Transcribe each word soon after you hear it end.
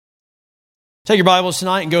Take your Bibles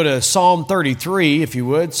tonight and go to Psalm 33, if you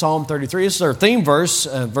would. Psalm 33. This is our theme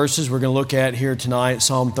verses we're going to look at here tonight,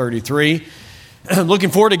 Psalm 33. I'm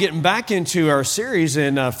looking forward to getting back into our series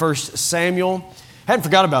in 1 Samuel. Hadn't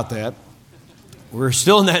forgot about that. We're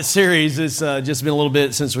still in that series. It's just been a little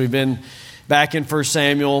bit since we've been back in 1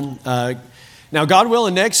 Samuel. Now, God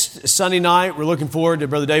willing, next Sunday night, we're looking forward to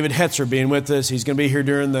Brother David Hetzer being with us. He's going to be here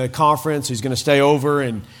during the conference. He's going to stay over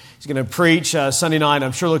and he's going to preach Sunday night.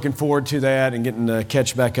 I'm sure looking forward to that and getting to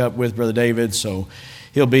catch back up with Brother David. So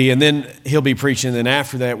he'll be preaching. And then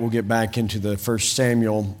after that, we'll get back into the 1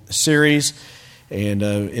 Samuel series. And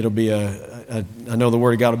it'll be I know the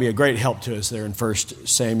Word of God will be a great help to us there in 1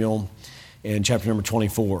 Samuel and chapter number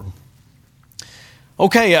 24.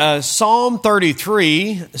 Okay, Psalm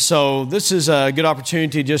 33. So this is a good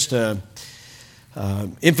opportunity just to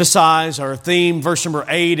emphasize our theme. Verse number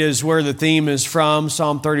 8 is where the theme is from.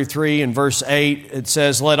 Psalm 33 and verse 8, it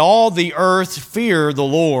says, "Let all the earth fear the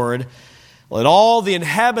Lord. Let all the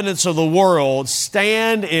inhabitants of the world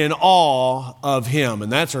stand in awe of Him."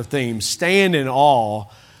 And that's our theme, stand in awe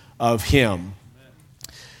of Him.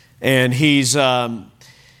 And he's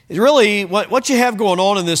really, what you have going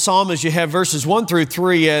on in this psalm is you have verses 1 through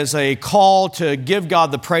 3 as a call to give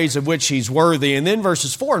God the praise of which He's worthy. And then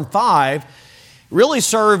verses 4 and 5 really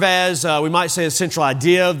serve as, we might say, a central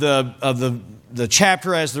idea of the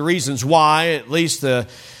chapter as the reasons why, at least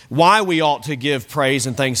why we ought to give praise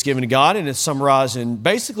and thanksgiving to God. And it's summarized in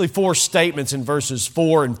basically 4 statements in verses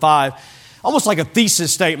 4 and 5, almost like a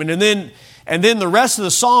thesis statement. And then the rest of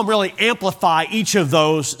the psalm really amplify each of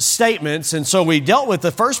those statements. And so we dealt with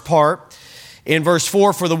the first part in verse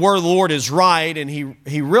 4, "For the word of the Lord is right." And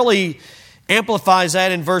he really amplifies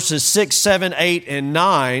that in verses 6, 7, 8, and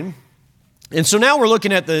 9. And so now we're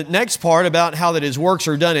looking at the next part about how that His works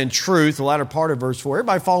are done in truth, the latter part of verse 4.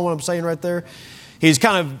 Everybody follow what I'm saying right there? He's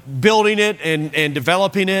kind of building it and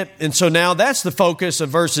developing it. And so now that's the focus of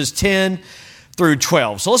verses 10 through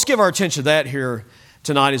 12. So let's give our attention to that here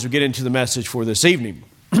tonight as we get into the message for this evening.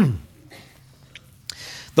 "The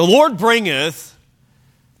Lord bringeth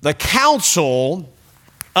the counsel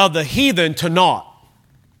of the heathen to naught.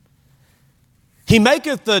 He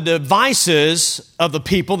maketh the devices of the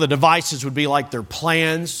people," the devices would be like their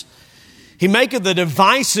plans. "He maketh the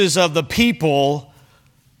devices of the people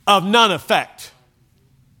of none effect."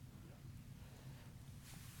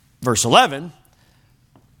 Verse 11,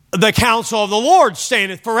 "The counsel of the Lord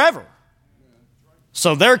standeth forever."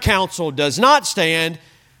 So their counsel does not stand,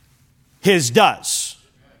 His does.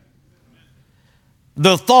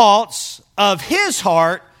 "The thoughts of His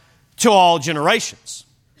heart to all generations."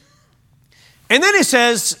 And then it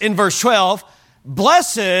says in verse 12,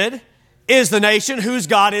 "Blessed is the nation whose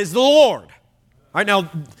God is the Lord." All right, now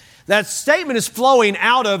that statement is flowing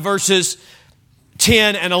out of verses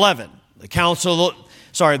 10 and 11.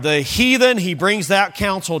 The heathen, he brings that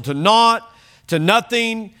counsel to naught, to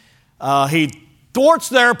nothing. He thwarts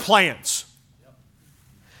their plans.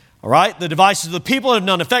 All right, "The devices of the people have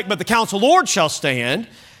none effect, but the counsel of the Lord shall stand.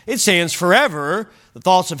 It stands forever. The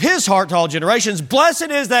thoughts of His heart to all generations.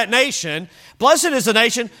 Blessed is that nation. Blessed is the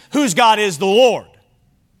nation whose God is the Lord."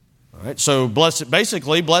 All right, so blessed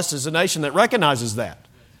is the nation that recognizes that.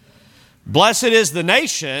 Blessed is the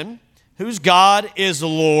nation whose God is the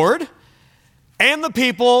Lord, and the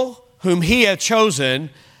people whom He hath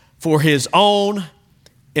chosen for His own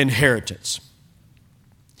inheritance.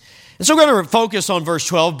 And so we're going to focus on verse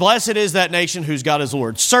 12. "Blessed is that nation whose God is the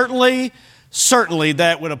Lord." Certainly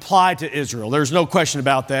that would apply to Israel. There's no question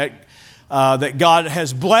about that. That God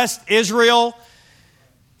has blessed Israel,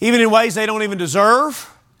 even in ways they don't even deserve.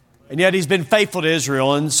 And yet He's been faithful to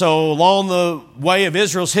Israel. And so along the way of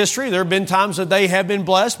Israel's history, there have been times that they have been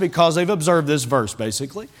blessed because they've observed this verse,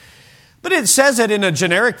 basically. But it says it in a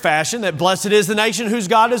generic fashion that blessed is the nation whose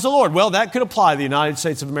God is the Lord. Well, that could apply to the United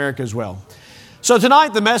States of America as well. So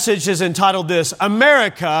tonight the message is entitled this,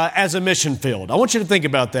 "America as a Mission Field." I want you to think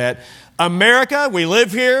about that. America, we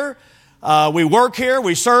live here, we work here,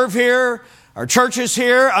 we serve here, our church is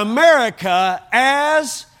here. America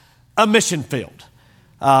as a mission field.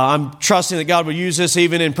 I'm trusting that God will use this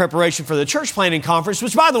even in preparation for the church planning conference,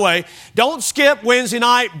 which, by the way, don't skip Wednesday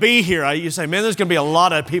night, be here. You say, man, there's going to be a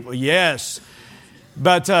lot of people. Yes,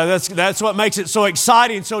 but that's what makes it so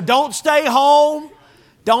exciting. So don't stay home.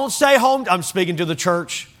 Don't stay home. I'm speaking to the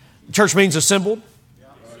church. Church means assembled,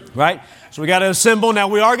 right? So we got to assemble. Now,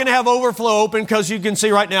 we are going to have overflow open because you can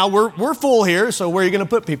see right now we're full here. So where are you going to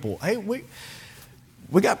put people? Hey,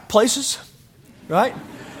 we got places, right?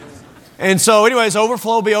 And so anyways,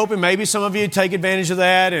 overflow will be open. Maybe some of you take advantage of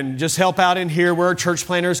that and just help out in here where church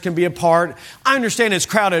planners can be a part. I understand it's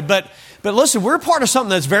crowded, but But listen, we're part of something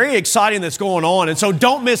that's very exciting that's going on, and so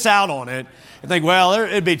don't miss out on it. And think, well,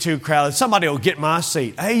 it'd be too crowded. Somebody will get my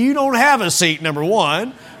seat. Hey, you don't have a seat, number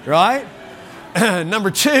one, right?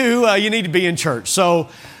 Number two, you need to be in church. So,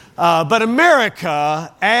 but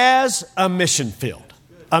America as a mission field.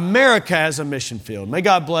 America as a mission field. May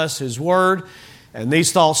God bless His Word and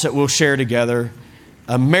these thoughts that we'll share together.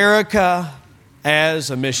 America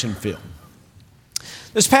as a mission field.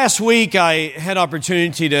 This past week, I had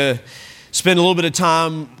opportunity to spend a little bit of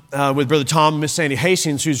time with Brother Tom and Miss Sandy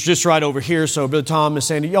Hastings, who's just right over here. So, Brother Tom, Miss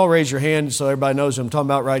Sandy, y'all raise your hand so everybody knows who I'm talking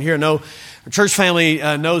about right here. I know our church family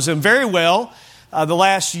knows them very well. The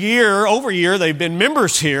last year, over a year, they've been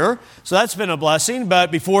members here, so that's been a blessing.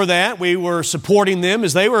 But before that, we were supporting them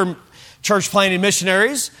as they were church planting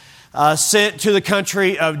missionaries sent to the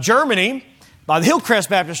country of Germany by the Hillcrest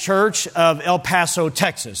Baptist Church of El Paso,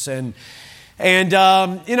 Texas. And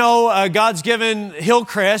God's given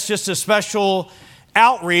Hillcrest just a special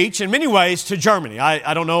outreach in many ways to Germany.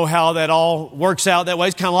 I don't know how that all works out that way.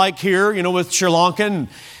 It's kind of like here, with Sri Lanka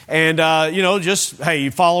and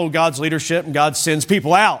you follow God's leadership and God sends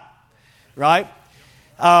people out, right?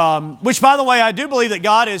 Which, by the way, I do believe that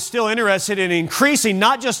God is still interested in increasing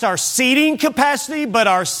not just our seating capacity, but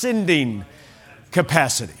our sending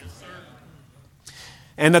capacity.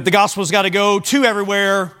 And that the gospel's got to go to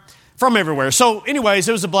everywhere, from everywhere. So anyways,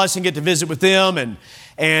 it was a blessing to get to visit with them,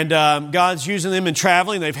 and God's using them in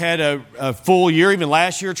traveling. They've had a full year, even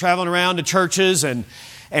last year, traveling around to churches and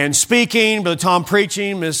speaking. Brother Tom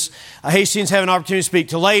preaching, Miss Hastings having an opportunity to speak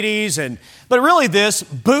to ladies, but really this,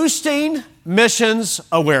 boosting missions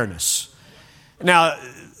awareness. Now,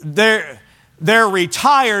 they're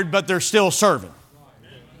retired, but they're still serving,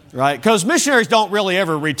 right? Because missionaries don't really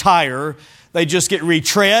ever retire. They just get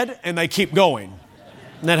retread and they keep going.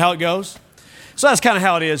 Isn't that how it goes? So that's kind of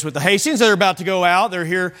how it is with the Hastings. They're about to go out. They're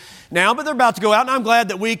here now, but they're about to go out. And I'm glad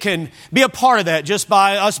that we can be a part of that just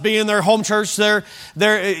by us being their home church. They're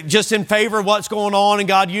just in favor of what's going on and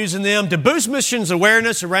God using them to boost missions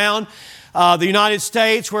awareness around the United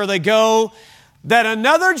States where they go, that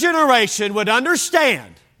another generation would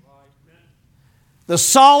understand the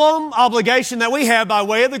solemn obligation that we have by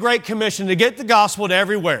way of the Great Commission to get the gospel to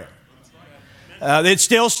everywhere. It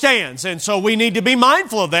still stands. And so we need to be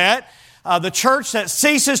mindful of that. The church that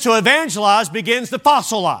ceases to evangelize begins to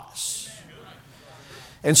fossilize.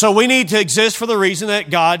 And so we need to exist for the reason that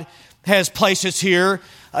God has placed us here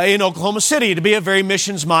in Oklahoma City to be a very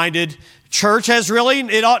missions-minded church.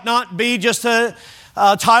 It ought not be just a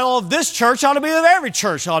title of this church. It ought to be of every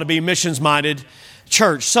church. It ought to be missions-minded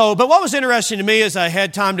church. But what was interesting to me as I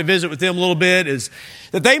had time to visit with them a little bit is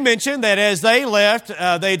that they mentioned that as they left,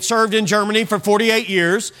 they'd served in Germany for 48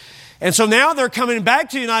 years. And so now they're coming back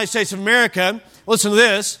to the United States of America. Listen to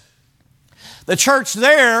this. The church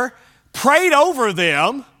there prayed over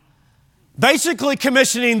them, basically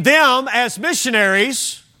commissioning them as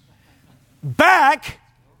missionaries back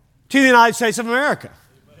to the United States of America.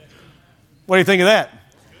 What do you think of that?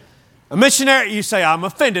 A missionary, you say, I'm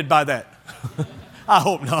offended by that. I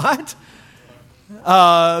hope not.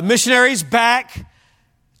 Missionaries back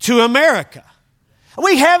to America.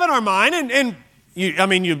 We have in our mind, and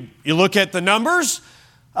you look at the numbers.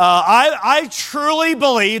 I truly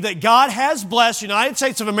believe that God has blessed the United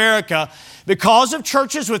States of America because of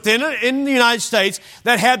churches in the United States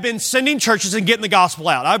that have been sending churches and getting the gospel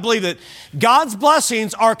out. I believe that God's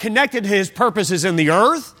blessings are connected to His purposes in the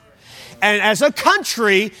earth. And as a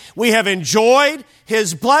country, we have enjoyed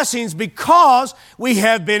His blessings because we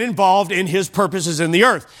have been involved in His purposes in the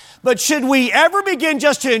earth. But should we ever begin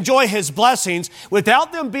just to enjoy His blessings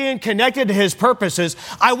without them being connected to His purposes,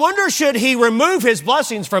 I wonder should He remove His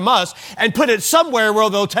blessings from us and put it somewhere where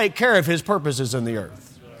they'll take care of His purposes in the earth.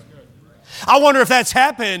 I wonder if that's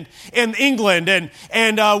happened in England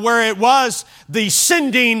and where it was the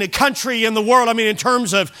sending country in the world. In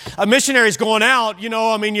terms of missionaries going out,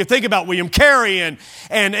 you think about William Carey and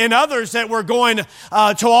others that were going to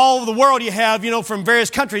all over the world. You have, from various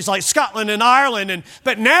countries like Scotland and Ireland.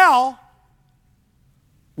 But now,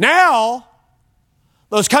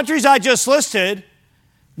 those countries I just listed,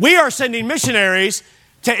 we are sending missionaries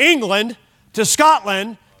to England, to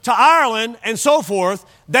Scotland, to Ireland, and so forth.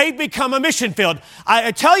 They've become a mission field.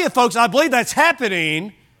 I tell you, folks, I believe that's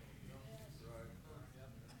happening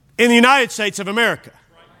in the United States of America.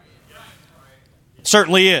 It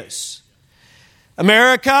certainly is.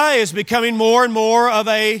 America is becoming more and more of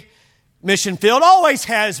a mission field. Always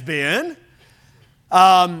has been.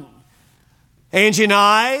 Angie and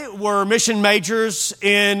I were mission majors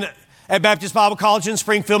at Baptist Bible College in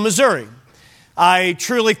Springfield, Missouri. I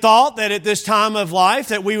truly thought that at this time of life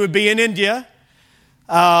that we would be in India.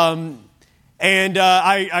 And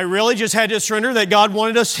I really just had to surrender that God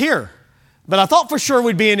wanted us here. But I thought for sure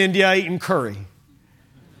we'd be in India eating curry.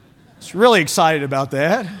 I was really excited about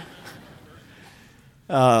that.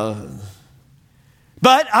 But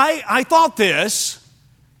I thought this,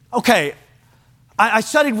 okay, I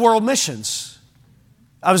studied world missions.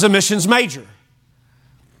 I was a missions major.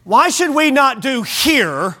 Why should we not do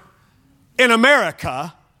here in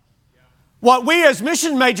America what we as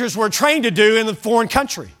mission majors were trained to do in the foreign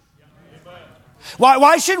country?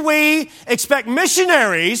 Why should we expect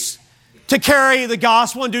missionaries to carry the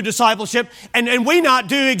gospel and do discipleship and we not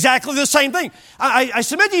do exactly the same thing? I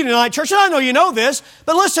submit to you tonight, church, and I know you know this,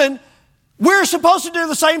 but listen, we're supposed to do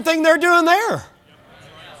the same thing they're doing there.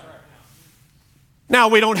 Now,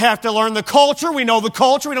 we don't have to learn the culture. We know the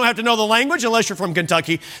culture. We don't have to know the language unless you're from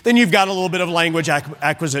Kentucky. Then you've got a little bit of language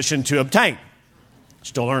acquisition to obtain.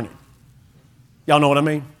 Still learning. Y'all know what I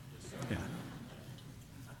mean? Yeah.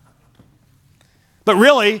 But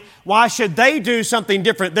really, why should they do something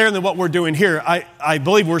different there than what we're doing here? I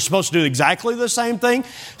believe we're supposed to do exactly the same thing.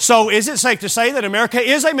 So is it safe to say that America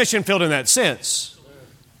is a mission field in that sense?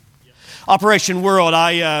 Operation World,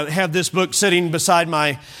 I have this book sitting beside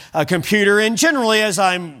my computer, and generally as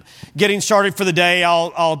I'm getting started for the day,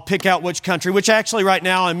 I'll pick out which country, which actually right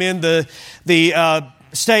now I'm in the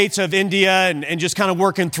states of India and just kind of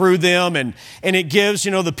working through them, and it gives,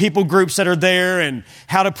 the people groups that are there and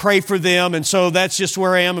how to pray for them, and so that's just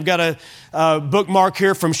where I am. I've got a bookmark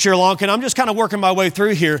here from Sri Lanka, and I'm just kind of working my way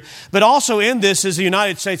through here. But also in this is the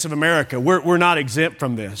United States of America. We're not exempt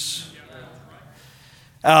from this.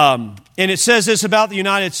 And it says this about the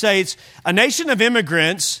United States: a nation of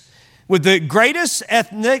immigrants with the greatest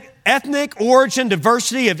ethnic origin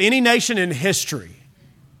diversity of any nation in history.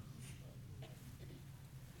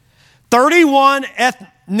 31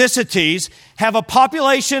 ethnicities have a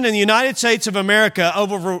population in the United States of America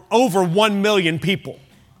of over 1 million people.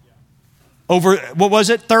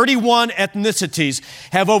 31 ethnicities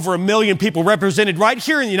have over 1 million people represented right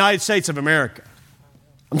here in the United States of America.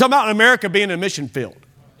 I'm talking about America being a mission field.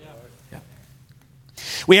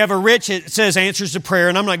 We have it says Answers to Prayer,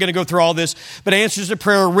 and I'm not going to go through all this, but Answers to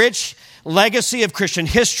Prayer, a rich legacy of Christian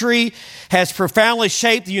history, has profoundly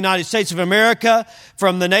shaped the United States of America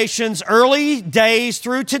from the nation's early days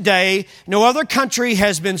through today. No other country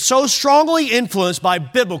has been so strongly influenced by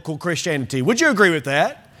biblical Christianity. Would you agree with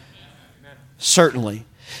that? Amen. Certainly.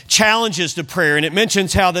 Challenges to prayer, and it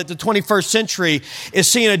mentions how that the 21st century is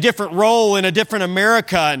seeing a different role in a different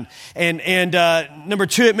America, and number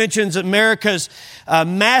two, it mentions America's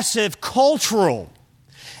massive cultural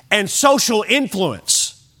and social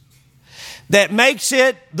influence that makes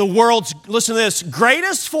it the world's, listen to this,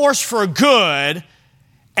 greatest force for good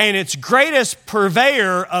and its greatest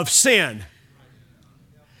purveyor of sin.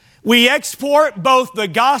 We export both the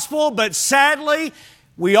gospel, but sadly,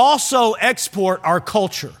 we also export our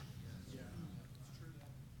culture.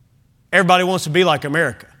 Everybody wants to be like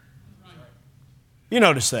America. You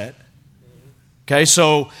notice that. Okay,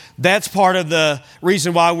 so that's part of the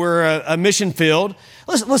reason why we're a mission field.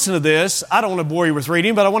 Listen to this. I don't want to bore you with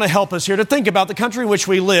reading, but I want to help us here to think about the country in which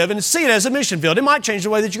we live and see it as a mission field. It might change the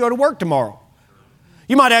way that you go to work tomorrow.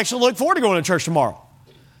 You might actually look forward to going to church tomorrow.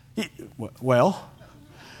 Well,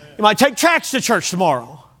 you might take tracts to church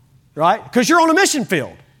tomorrow. Right? Because you're on a mission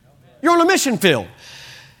field. You're on a mission field.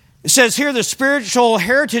 It says here the spiritual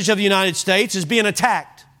heritage of the United States is being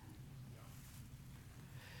attacked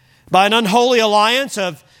by an unholy alliance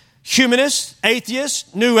of humanists,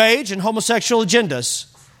 atheists, New Age, and homosexual agendas.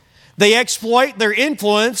 They exploit their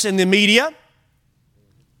influence in the media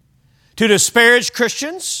to disparage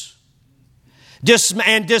Christians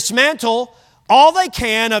and dismantle all they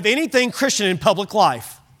can of anything Christian in public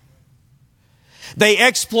life. They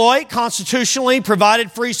exploit constitutionally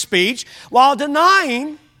provided free speech while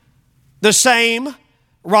denying the same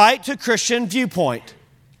right to Christian viewpoint.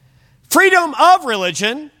 Freedom of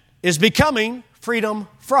religion is becoming freedom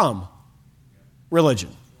from religion.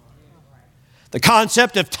 The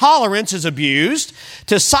concept of tolerance is abused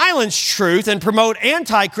to silence truth and promote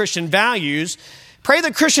anti-Christian values. Pray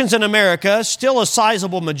that Christians in America, still a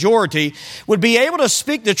sizable majority, would be able to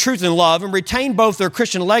speak the truth in love and retain both their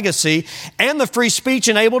Christian legacy and the free speech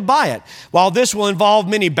enabled by it. While this will involve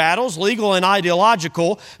many battles, legal and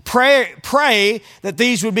ideological, pray that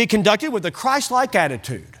these would be conducted with a Christ-like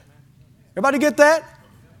attitude. Everybody get that?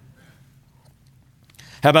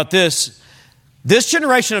 How about this? This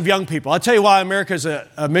generation of young people, I'll tell you why America is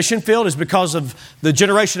a mission field, is because of the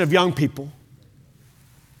generation of young people.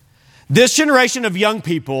 This generation of young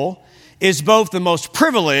people is both the most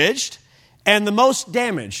privileged and the most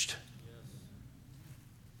damaged.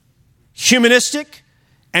 Humanistic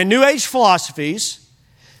and New Age philosophies,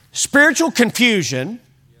 spiritual confusion,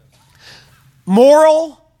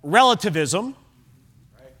 moral relativism,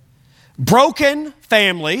 broken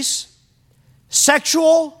families,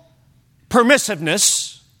 sexual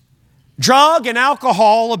permissiveness, drug and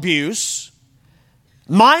alcohol abuse,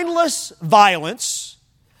 mindless violence,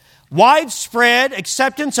 widespread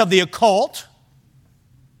acceptance of the occult,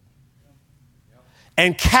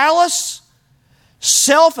 and callous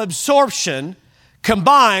self-absorption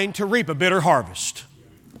combine to reap a bitter harvest.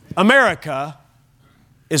 America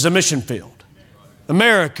is a mission field.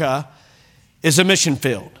 America is a mission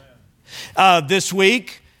field. This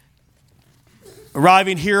week,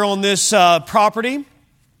 arriving here on this property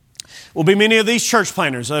will be many of these church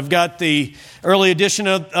planters. I've got the early edition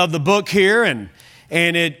of the book here, and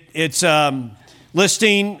it's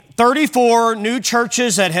listing 34 new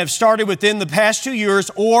churches that have started within the past 2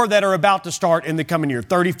 years or that are about to start in the coming year.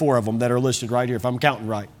 34 of them that are listed right here, if I'm counting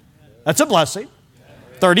right. That's a blessing.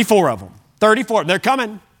 34 of them. 34. They're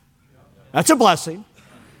coming. That's a blessing.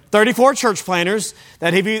 34 church planters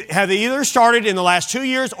that have either started in the last 2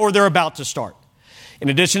 years or they're about to start. In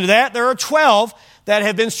addition to that, there are 12 that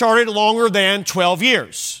have been started longer than 12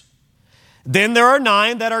 years. Then there are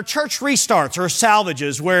 9 that are church restarts or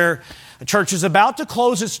salvages where a church is about to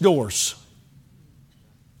close its doors.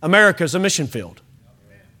 America is a mission field.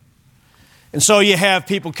 And so you have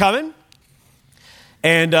people coming.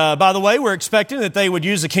 And by the way, we're expecting that they would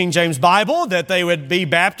use the King James Bible, that they would be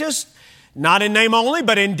Baptist, not in name only,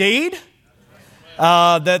 but in deed.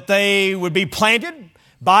 That they would be planted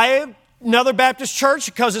by another Baptist church,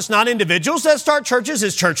 because it's not individuals that start churches,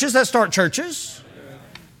 it's churches that start churches.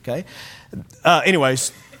 Okay.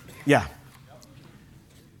 Anyways, yeah.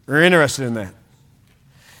 We're interested in that.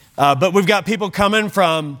 But we've got people coming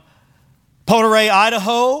from Poteray,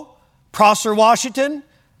 Idaho, Prosser, Washington,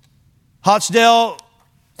 Hottsdale,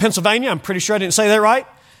 Pennsylvania. I'm pretty sure I didn't say that right.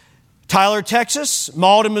 Tyler, Texas,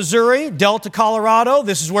 Malden, Missouri, Delta, Colorado.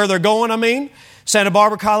 This is where they're going, Santa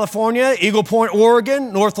Barbara, California, Eagle Point,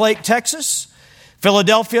 Oregon, North Lake, Texas,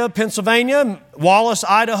 Philadelphia, Pennsylvania, Wallace,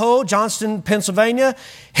 Idaho, Johnston, Pennsylvania,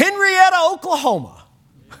 Henrietta, Oklahoma.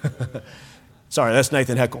 Sorry, that's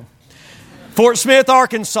Nathan Heckel. Fort Smith,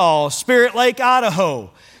 Arkansas, Spirit Lake,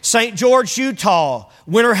 Idaho, St. George, Utah,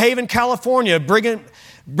 Winter Haven, California,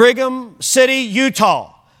 Brigham City,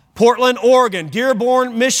 Utah, Portland, Oregon,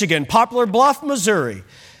 Dearborn, Michigan, Poplar Bluff, Missouri,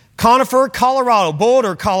 Conifer, Colorado,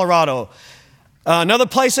 Boulder, Colorado, another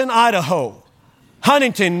place in Idaho,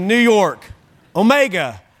 Huntington, New York,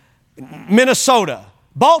 Omega, Minnesota,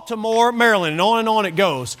 Baltimore, Maryland, and on it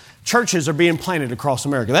goes. Churches are being planted across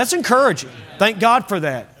America. That's encouraging. Thank God for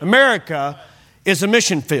that. America is a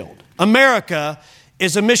mission field. America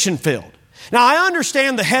is a mission field. Now, I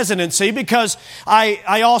understand the hesitancy because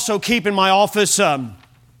I also keep in my office, I'm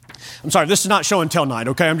sorry, this is not show and tell night,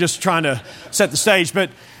 okay? I'm just trying to set the stage, but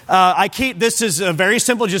this is a very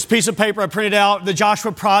simple, just piece of paper I printed out, the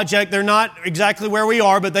Joshua Project. They're not exactly where we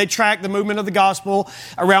are, but they track the movement of the gospel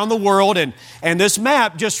around the world. And this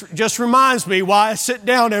map just reminds me why I sit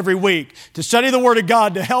down every week to study the Word of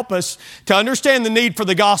God to help us to understand the need for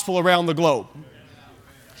the gospel around the globe.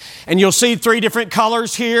 And you'll see 3 different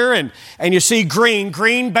colors here, and you see green.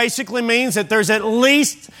 Green basically means that there's at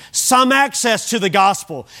least some access to the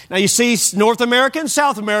gospel. Now you see North America and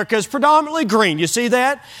South America is predominantly green. You see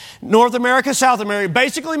that? North America, South America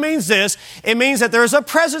basically means this. It means that there's a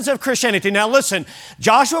presence of Christianity. Now listen,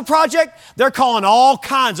 Joshua Project, they're calling all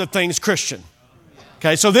kinds of things Christian.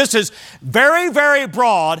 Okay, so this is very, very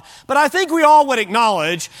broad, but I think we all would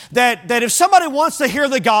acknowledge that if somebody wants to hear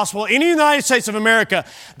the gospel in the United States of America,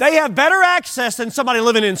 they have better access than somebody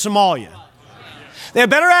living in Somalia. They have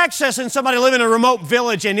better access than somebody living in a remote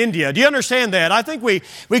village in India. Do you understand that? I think we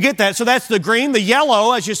get that. So that's the green. The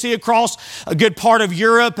yellow, as you see across a good part of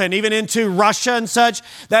Europe and even into Russia and such,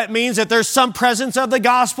 that means that there's some presence of the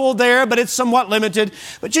gospel there, but it's somewhat limited.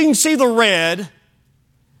 But you can see the red,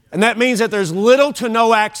 and that means that there's little to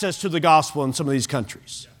no access to the gospel in some of these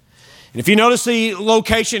countries. And if you notice the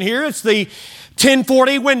location here, it's the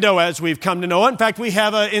 1040 window as we've come to know it. In fact, we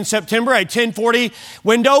have in September a 1040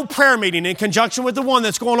 window prayer meeting in conjunction with the one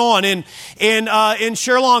that's going on in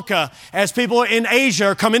Sri Lanka as people in Asia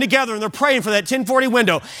are coming together and they're praying for that 1040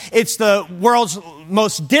 window. It's the world's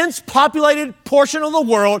most dense populated portion of the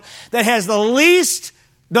world that has the least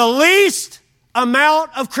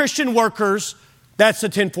amount of Christian workers. That's the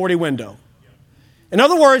 1040 window. In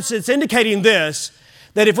other words, it's indicating this,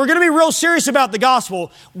 that if we're going to be real serious about the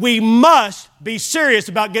gospel, we must be serious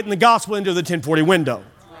about getting the gospel into the 1040 window.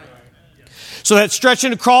 So that's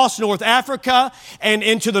stretching across North Africa and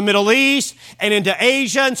into the Middle East and into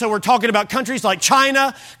Asia. And so we're talking about countries like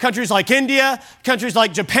China, countries like India, countries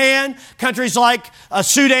like Japan, countries like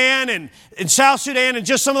Sudan and South Sudan, and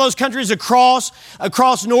just some of those countries across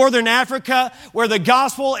northern Africa where the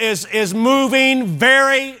gospel is moving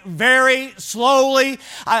very, very slowly.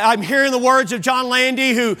 I'm hearing the words of John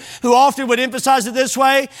Landy, who often would emphasize it this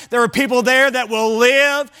way: there are people there that will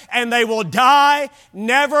live and they will die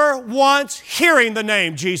never once hearing the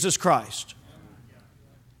name Jesus Christ.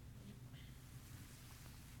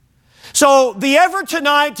 So the effort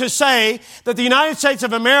tonight to say that the United States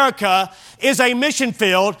of America is a mission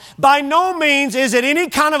field, by no means is it any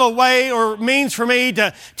kind of a way or means for me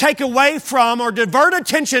to take away from or divert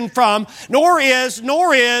attention from, nor is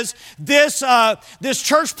this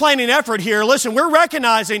church planting effort here. Listen, we're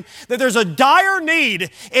recognizing that there's a dire need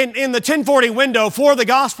in the 1040 window for the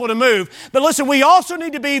gospel to move. But listen, we also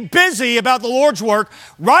need to be busy about the Lord's work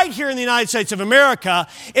right here in the United States of America.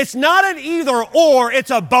 It's not an either or, it's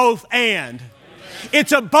a both and.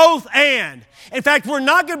 It's a both and. In fact, we're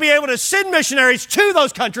not going to be able to send missionaries to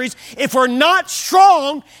those countries if we're not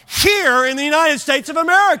strong here in the United States of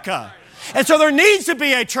America. And so there needs to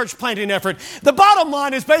be a church planting effort. The bottom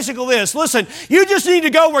line is basically this. Listen, you just need to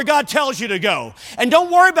go where God tells you to go. And don't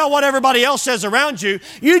worry about what everybody else says around you.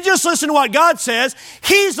 You just listen to what God says.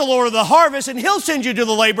 He's the Lord of the harvest, and He'll send you to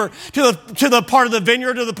the labor, to the part of the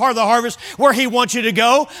vineyard, to the part of the harvest where He wants you to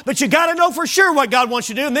go. But you got to know for sure what God wants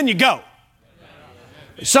you to do, and then you go.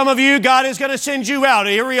 Some of you, God is going to send you out.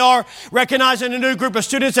 Here we are recognizing a new group of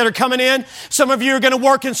students that are coming in. Some of you are going to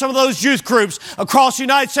work in some of those youth groups across the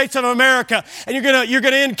United States of America. And you're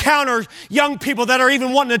going to encounter young people that are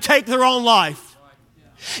even wanting to take their own life.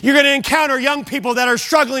 You're going to encounter young people that are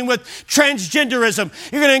struggling with transgenderism.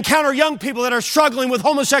 You're going to encounter young people that are struggling with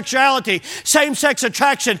homosexuality, same-sex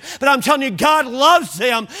attraction. But I'm telling you, God loves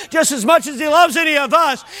them just as much as He loves any of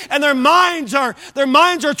us. And their minds are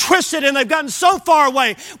twisted, and they've gotten so far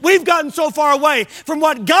away. We've gotten so far away from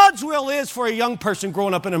what God's will is for a young person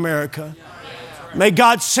growing up in America. May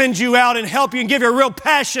God send you out and help you and give you a real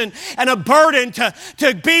passion and a burden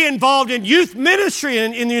to be involved in youth ministry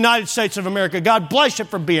in the United States of America. God bless you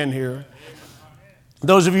for being here.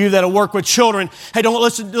 Those of you that work with children, hey, don't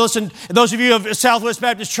listen. Those of you of Southwest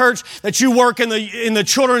Baptist Church that you work in the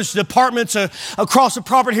children's departments across the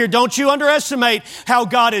property here, don't you underestimate how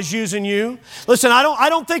God is using you. Listen, I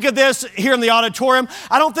don't think of this here in the auditorium.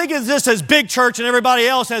 I don't think of this as big church and everybody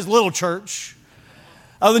else as little church,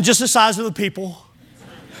 other than just the size of the people.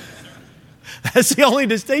 That's the only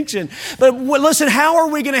distinction. But listen, how are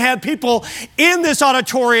we going to have people in this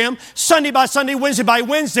auditorium Sunday by Sunday, Wednesday by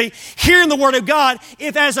Wednesday, hearing the Word of God,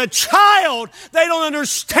 if as a child they don't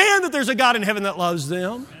understand that there's a God in heaven that loves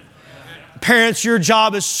them? Parents, your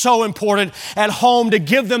job is so important at home to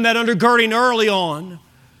give them that undergirding early on.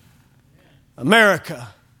 America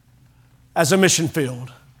as a mission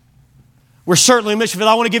field. We're certainly a mission field.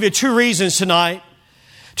 I want to give you two reasons tonight.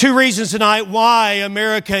 Two reasons tonight why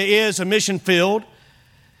America is a mission field.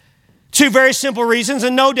 Two very simple reasons,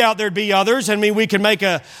 and no doubt there'd be others. I mean, we could make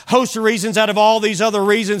a host of reasons out of all these other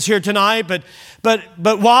reasons here tonight, but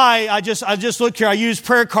why? I just look here. I use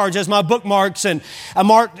prayer cards as my bookmarks, and I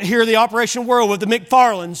marked here the Operation World with the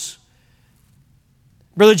McFarlands.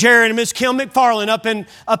 Brother Jerry and Miss Kim McFarland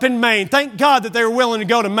up in Maine. Thank God that they were willing to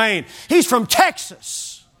go to Maine. He's from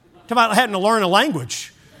Texas. Talk about having to learn a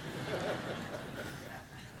language.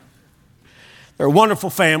 They're a wonderful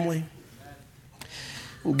family.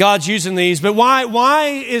 God's using these. But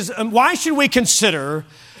why should we consider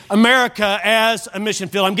America as a mission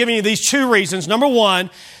field? I'm giving you these two reasons. Number one,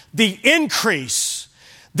 the increase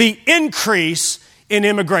in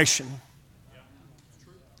immigration.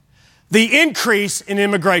 The increase in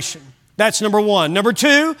immigration. That's number one. Number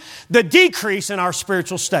two, the decrease in our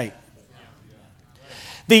spiritual state.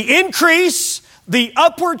 The increase, the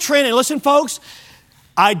upward trend. And listen, folks,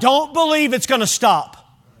 I don't believe it's going to stop.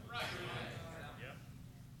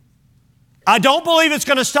 I don't believe it's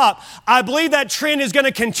going to stop. I believe that trend is going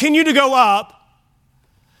to continue to go up,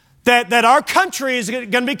 that our country is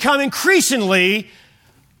going to become increasingly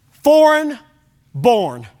foreign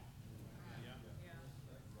born.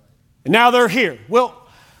 And now they're here. Well,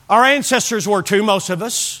 our ancestors were too, most of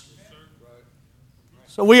us.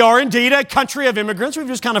 So we are indeed a country of immigrants. We've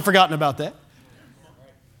just kind of forgotten about that.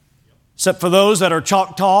 Except for those that are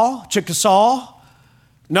Choctaw, Chickasaw,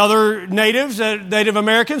 and other Native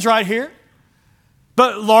Americans right here.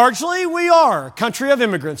 But largely we are a country of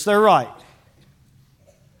immigrants. They're right.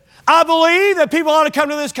 I believe that people ought to come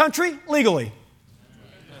to this country legally.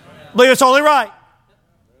 I believe it's only right.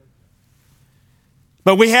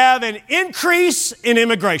 But we have an increase in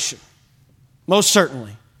immigration, most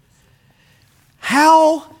certainly.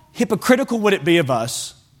 How hypocritical would it be of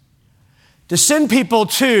us to send people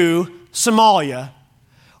to Somalia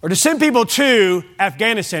or to send people to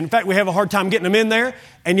Afghanistan? In fact, we have a hard time getting them in there,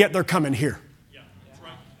 and yet they're coming here.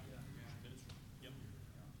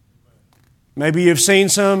 Maybe you've seen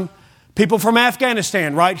some people from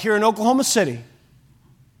Afghanistan right here in Oklahoma City.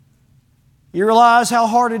 You realize how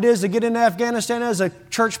hard it is to get into Afghanistan as a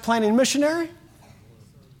church planting missionary?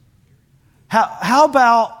 How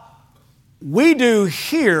about we do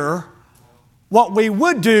here what we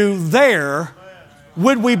would do there?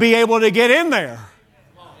 Would we be able to get in there?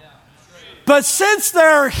 But since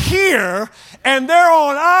they're here and they're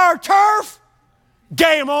on our turf,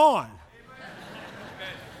 game on.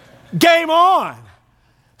 Game on.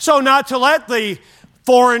 So not to let the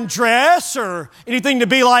foreign dress or anything to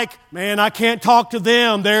be like, man, I can't talk to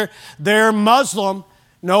them. They're Muslim.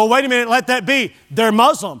 No, wait a minute, let that be. They're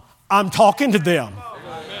Muslim. I'm talking to them.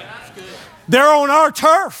 They're on our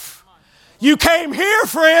turf. You came here,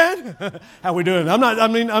 friend. How we doing? I'm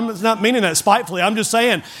not meaning that spitefully. I'm just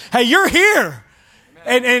saying, hey, you're here.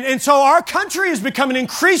 And so our country is becoming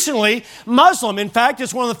increasingly Muslim. In fact,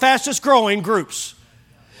 it's one of the fastest growing groups.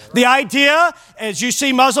 The idea, as you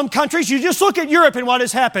see Muslim countries, you just look at Europe and what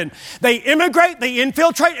has happened. They immigrate, they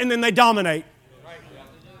infiltrate, and then they dominate.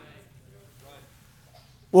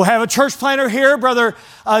 We'll have a church planter here, Brother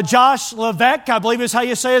Josh Levesque, I believe is how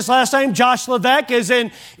you say his last name. Josh Levesque is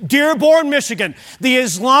in Dearborn, Michigan. The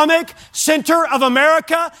Islamic Center of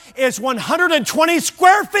America is 120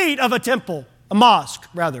 square feet of a temple, a mosque,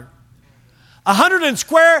 rather.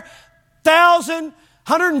 120,000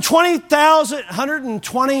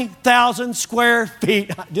 square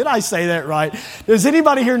feet. Did I say that right? Does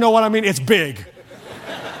anybody here know what I mean? It's big.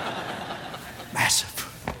 Massive.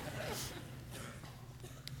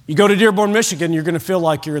 You go to Dearborn, Michigan, you're going to feel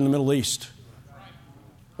like you're in the Middle East.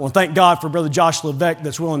 Well, thank God for Brother Josh Levesque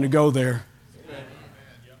that's willing to go there.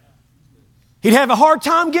 He'd have a hard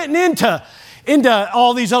time getting into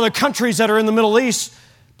all these other countries that are in the Middle East,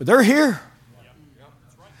 but they're here.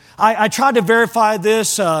 I tried to verify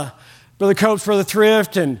this, Brother Copes, Brother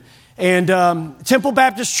Thrift, and Temple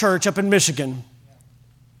Baptist Church up in Michigan.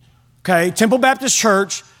 Okay, Temple Baptist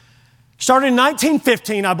Church started in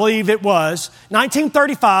 1915, I believe it was.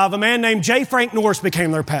 1935, a man named J. Frank Norris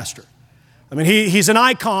became their pastor. I mean, he's an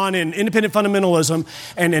icon in independent fundamentalism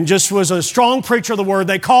and just was a strong preacher of the word.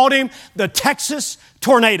 They called him the Texas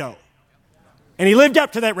Tornado. And he lived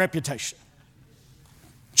up to that reputation.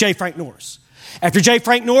 J. Frank Norris. After J.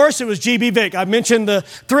 Frank Norris, it was G.B. Vick. I mentioned the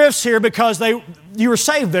Thrifts here because you were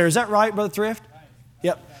saved there. Is that right, Brother Thrift?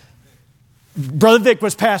 Yep. Brother Vick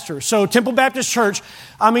was pastor. So Temple Baptist Church,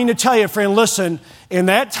 I mean to tell you, friend, listen, in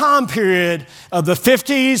that time period of the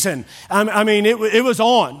 50s, and it was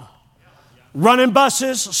on. Running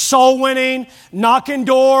buses, soul winning, knocking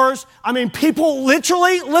doors. I mean, people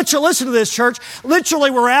literally, listen to this, church,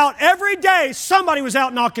 literally were out every day. Somebody was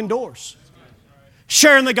out knocking doors,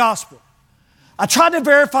 sharing the gospel. I tried to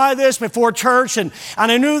verify this before church, and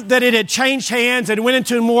I knew that it had changed hands and went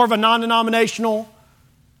into more of a non-denominational.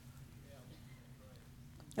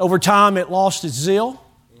 Over time, it lost its zeal.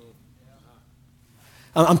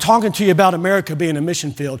 I'm talking to you about America being a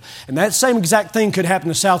mission field, and that same exact thing could happen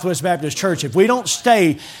to Southwest Baptist Church. If we don't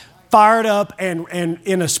stay fired up and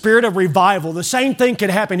in a spirit of revival, the same thing could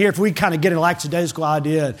happen here if we kind of get a lackadaisical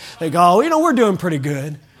idea. They go, we're doing pretty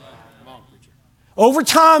good. Over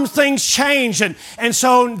time, things changed, and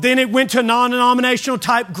so then it went to a non-denominational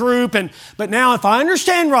type group. But now, if I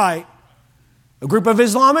understand right, a group of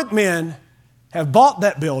Islamic men have bought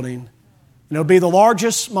that building, and it'll be the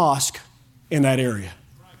largest mosque in that area.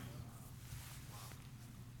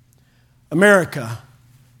 America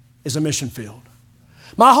is a mission field.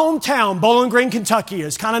 My hometown, Bowling Green, Kentucky,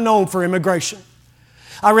 is kind of known for immigration.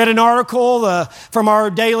 I read an article from our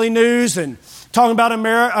daily news and talking about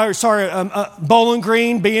Bowling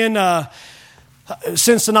Green being,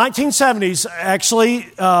 since the 1970s, actually,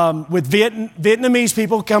 with Vietnamese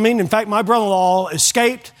people coming. In fact, my brother-in-law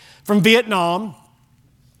escaped from Vietnam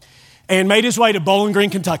and made his way to Bowling Green,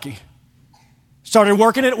 Kentucky. Started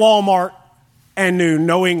working at Walmart and knew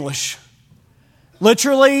no English.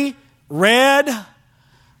 Literally read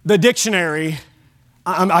the dictionary.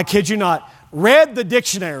 I kid you not. Read the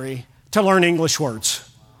dictionary to learn English words.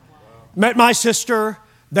 Met my sister,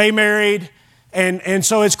 they married, and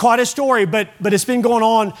so it's quite a story, but it's been going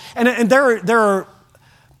on. And there are,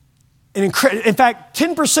 in fact,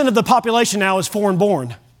 10% of the population now is foreign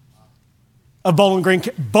born of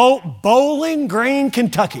Bowling Green,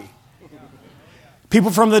 Kentucky.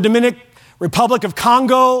 People from the Dominican Republic of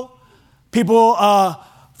Congo, people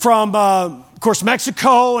from, of course,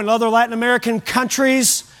 Mexico and other Latin American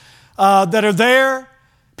countries that are there.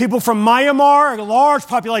 People from Myanmar, a large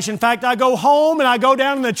population. In fact, I go home and I go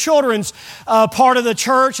down in the children's part of the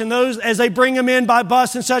church, and those, as they bring them in by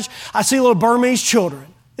bus and such, I see little Burmese children.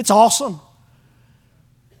 It's awesome.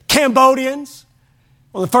 Cambodians.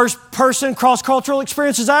 One of the first person cross-cultural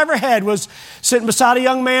experiences I ever had was sitting beside a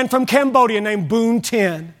young man from Cambodia named Boon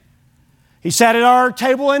Tin. He sat at our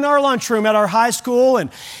table in our lunchroom at our high school, and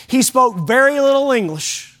he spoke very little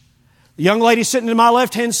English. The young lady sitting to my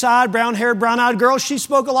left-hand side, brown-haired, brown-eyed girl, she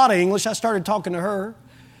spoke a lot of English. I started talking to her.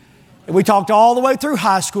 And we talked all the way through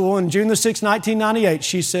high school. And June the 6th, 1998,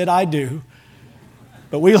 she said, I do.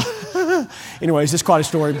 But anyways, it's quite a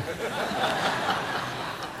story.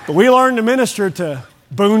 But we learned to minister to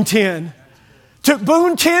Boon Tin. Took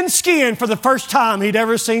Boon Tin skiing for the first time he'd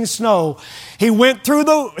ever seen snow. He went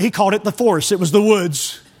through he called it the forest. It was the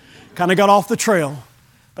woods. Kind of got off the trail.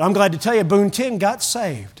 But I'm glad to tell you, Boon Tin got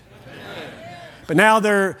saved. But now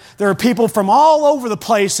there are people from all over the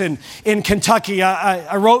place in Kentucky.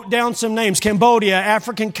 I wrote down some names: Cambodia,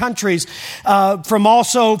 African countries, from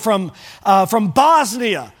Bosnia.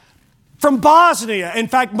 From Bosnia. In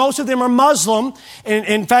fact, most of them are Muslim.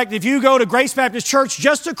 In fact, if you go to Grace Baptist Church,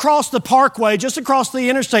 just across the parkway, just across the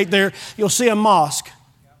interstate there, you'll see a mosque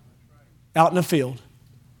out in the field.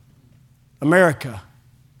 America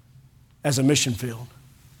as a mission field.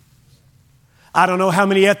 I don't know how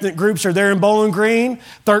many ethnic groups are there in Bowling Green.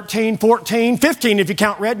 13, 14, 15 if you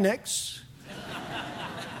count rednecks.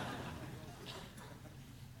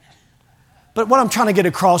 But what I'm trying to get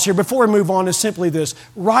across here before we move on is simply this.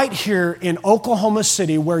 Right here in Oklahoma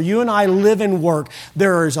City, where you and I live and work,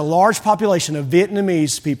 there is a large population of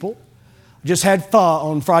Vietnamese people. Just had pho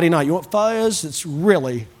on Friday night. You know what pho is? It's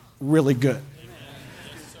really, really good.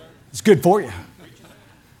 It's good for you.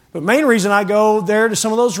 But main reason I go there to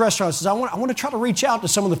some of those restaurants is I want to try to reach out to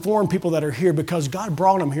some of the foreign people that are here, because God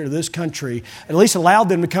brought them here to this country, at least allowed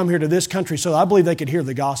them to come here to this country so I believe they could hear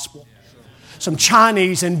the gospel. Some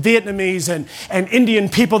Chinese and Vietnamese and Indian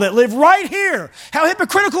people that live right here. How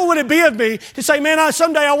hypocritical would it be of me to say, man,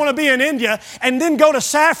 someday I want to be in India, and then go to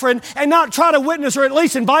Saffron and not try to witness or at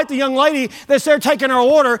least invite the young lady that's there taking our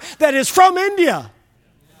order that is from India.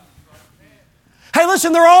 Hey,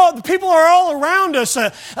 listen, the people are all around us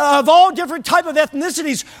of all different type of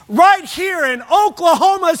ethnicities right here in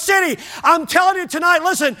Oklahoma City. I'm telling you tonight,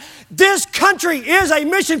 listen, this country is a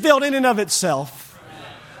mission field in and of itself.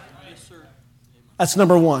 That's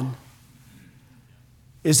number one,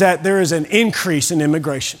 is that there is an increase in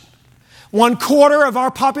immigration. 1/4 of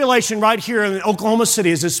our population right here in Oklahoma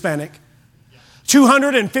City is Hispanic.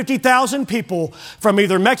 250,000 people from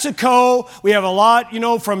either Mexico. We have a lot,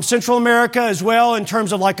 from Central America as well, in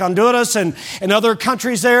terms of like Honduras and other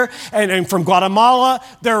countries there, and from Guatemala.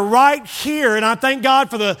 They're right here, and I thank God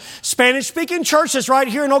for the Spanish-speaking church that's right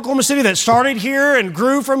here in Oklahoma City that started here and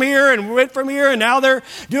grew from here and went from here, and now they're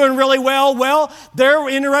doing really well. Well, they're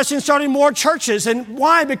interested in starting more churches. And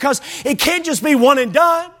why? Because it can't just be one and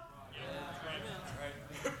done.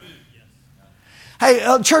 Hey,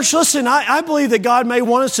 church, listen, I believe that God may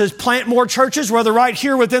want us to plant more churches, whether right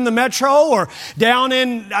here within the metro or down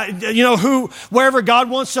in, wherever God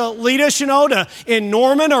wants to lead us, in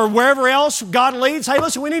Norman or wherever else God leads. Hey,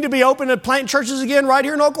 listen, we need to be open to planting churches again right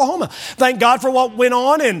here in Oklahoma. Thank God for what went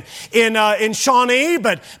on in Shawnee,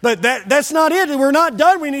 but that's not it. We're not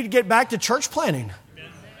done. We need to get back to church planting.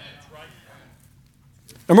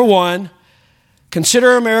 Number one,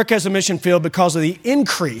 consider America as a mission field because of the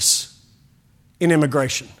increase in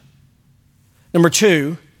immigration. Number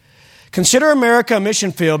two, consider America a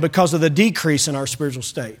mission field because of the decrease in our spiritual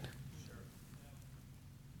state.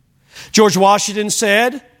 George Washington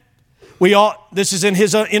said, this is in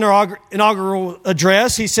his inaugural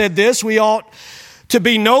address, he said this: we ought to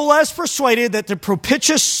be no less persuaded that the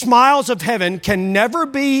propitious smiles of heaven can never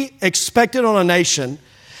be expected on a nation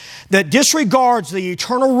that disregards the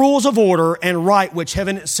eternal rules of order and right which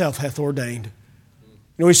heaven itself hath ordained. You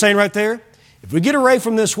know what he's saying right there? If we get away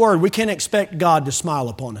from this word, we can't expect God to smile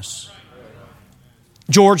upon us.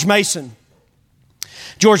 George Mason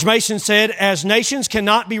said, as nations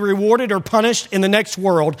cannot be rewarded or punished in the next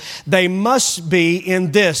world, they must be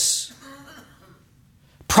in this.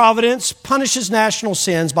 Providence punishes national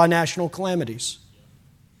sins by national calamities.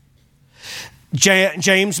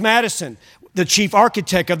 James Madison, the chief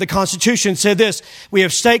architect of the Constitution, said this: we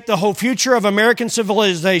have staked the whole future of American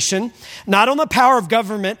civilization not on the power of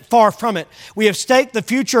government, far from it. We have staked the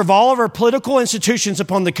future of all of our political institutions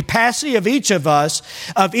upon the capacity of each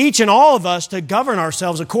and all of us to govern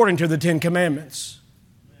ourselves according to the Ten Commandments.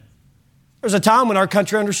 There was a time when our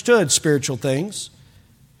country understood spiritual things.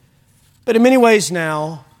 But in many ways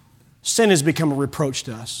now, sin has become a reproach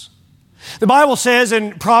to us. The Bible says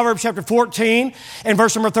in Proverbs chapter 14 and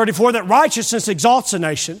verse number 34 that righteousness exalts a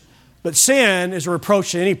nation, but sin is a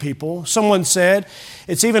reproach to any people. Someone said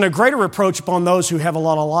it's even a greater reproach upon those who have a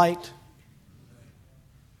lot of light.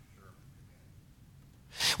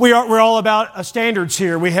 We're all about standards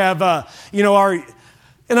here. We have,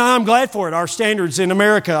 and I'm glad for it, our standards in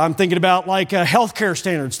America. I'm thinking about like healthcare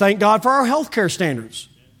standards. Thank God for our healthcare standards.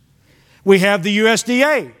 We have the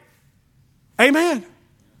USDA. Amen.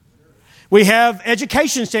 We have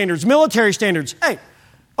education standards, military standards. Hey,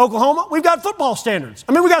 Oklahoma, we've got football standards.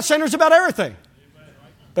 I mean, we've got standards about everything.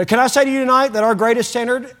 But can I say to you tonight that our greatest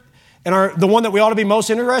standard and the one that we ought to be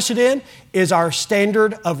most interested in is our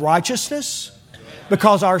standard of righteousness?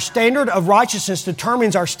 Because our standard of righteousness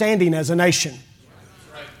determines our standing as a nation.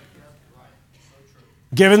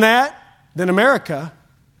 Given that, then America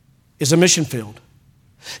is a mission field.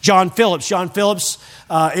 John Phillips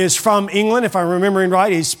is from England, if I'm remembering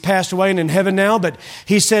right. He's passed away and in heaven now, but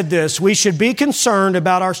he said this: we should be concerned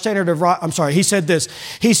about our standard of he said this.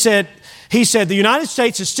 He said the United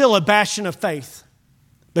States is still a bastion of faith,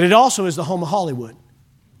 but it also is the home of Hollywood.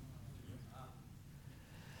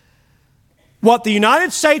 What the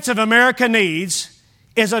United States of America needs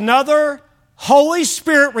is another Holy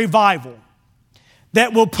Spirit revival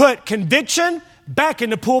that will put conviction back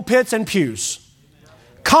into pulpits and pews.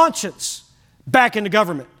 Conscience back into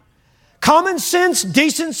government. Common sense,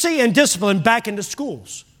 decency, and discipline back into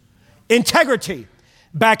schools. Integrity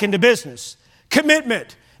back into business.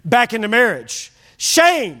 Commitment back into marriage.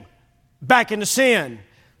 Shame back into sin.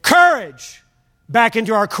 Courage back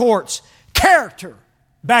into our courts. Character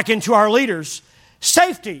back into our leaders.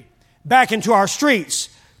 Safety back into our streets.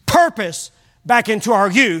 Purpose back into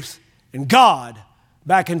our youth. And God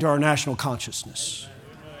back into our national consciousness.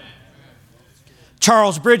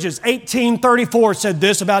 Charles Bridges, 1834, said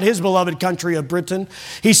this about his beloved country of Britain.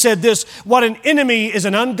 He said this: what an enemy is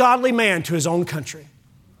an ungodly man to his own country.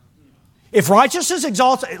 If righteousness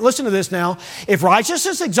exalts, listen to this now, if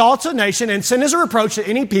righteousness exalts a nation and sin is a reproach to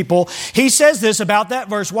any people, he says this about that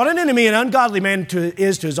verse: what an enemy an ungodly man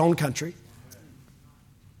is to his own country.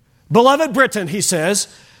 Beloved Britain, he says,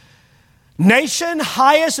 nation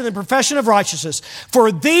highest in the profession of righteousness,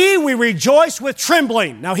 for thee we rejoice with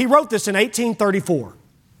trembling. Now he wrote this in 1834.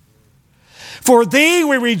 For thee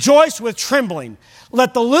we rejoice with trembling.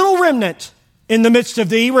 Let the little remnant in the midst of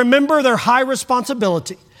thee remember their high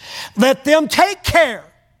responsibility. Let them take care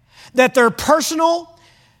that their personal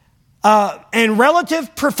and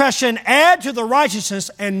relative profession add to the righteousness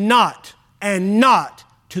and not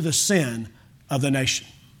to the sin of the nation.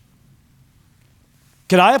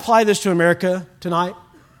 Can I apply this to America tonight?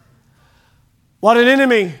 What an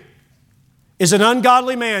enemy is an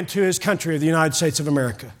ungodly man to his country of the United States of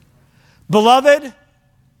America. Beloved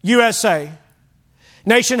USA,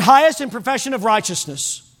 nation highest in profession of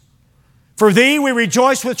righteousness, for thee we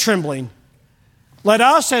rejoice with trembling. Let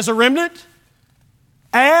us as a remnant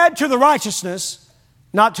add to the righteousness,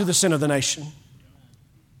 not to the sin of the nation.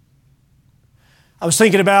 I was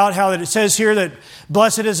thinking about how that it says here that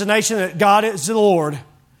blessed is the nation that God is the Lord.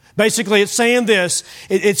 Basically, it's saying this.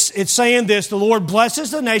 It's saying this. The Lord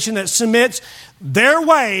blesses the nation that submits their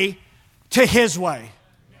way to His way.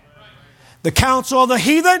 The counsel of the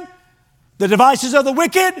heathen, the devices of the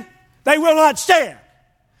wicked, they will not stand.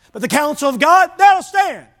 But the counsel of God, that'll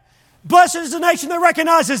stand. Blessed is the nation that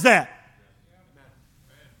recognizes that.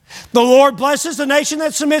 The Lord blesses the nation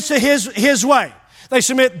that submits to His way. They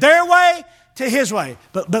submit their way to His way.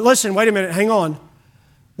 But listen, wait a minute, hang on.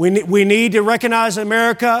 We need to recognize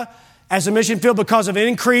America as a mission field because of an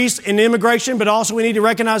increase in immigration, but also we need to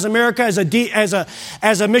recognize America as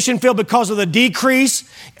a mission field because of the decrease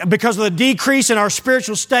in our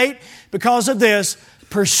spiritual state. Because of this,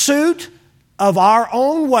 pursuit of our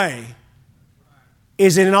own way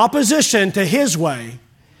is in opposition to His way.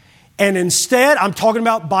 And instead, I'm talking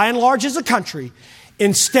about by and large as a country,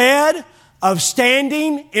 instead of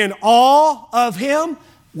standing in awe of Him,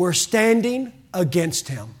 we're standing against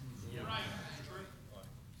Him.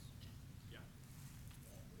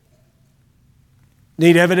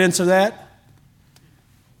 Need evidence of that?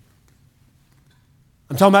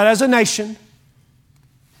 I'm talking about as a nation,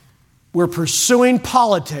 we're pursuing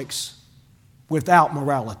politics without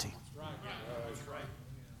morality.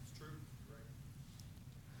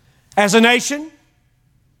 As a nation,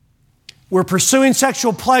 we're pursuing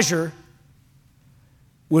sexual pleasure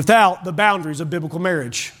without the boundaries of biblical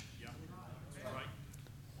marriage.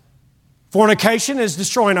 Fornication is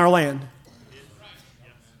destroying our land.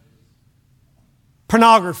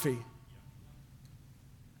 Pornography,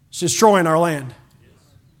 It's destroying our land.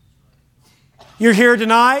 You're here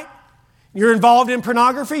tonight. You're involved in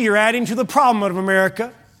pornography. You're adding to the problem of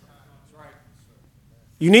America.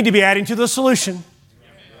 You need to be adding to the solution.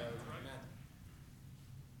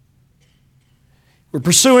 We're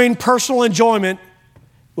pursuing personal enjoyment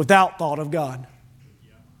without thought of God.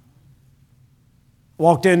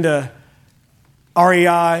 Walked into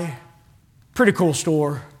REI, pretty cool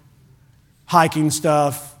store. Hiking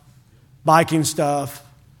stuff, biking stuff,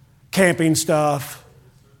 camping stuff,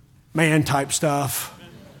 man-type stuff.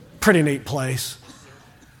 Pretty neat place.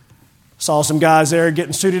 Saw some guys there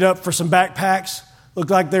getting suited up for some backpacks.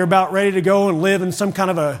 Looked like they're about ready to go and live in some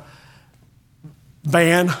kind of a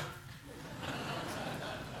van.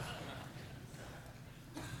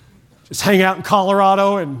 Just hang out in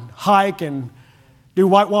Colorado and hike and do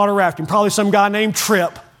whitewater rafting. Probably some guy named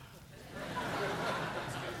Trip.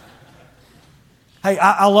 Hey,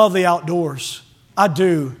 I love the outdoors. I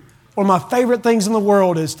do. One of my favorite things in the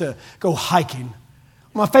world is to go hiking.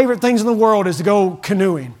 One of my favorite things in the world is to go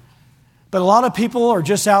canoeing. But a lot of people are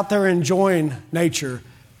just out there enjoying nature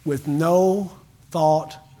with no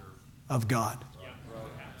thought of God.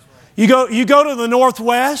 You go to the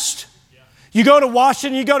Northwest, you go to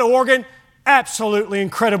Washington, you go to Oregon, absolutely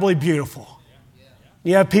incredibly beautiful.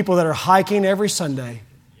 You have people that are hiking every Sunday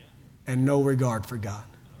and no regard for God.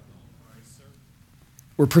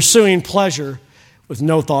 We're pursuing pleasure with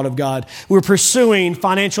no thought of God. We're pursuing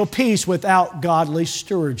financial peace without godly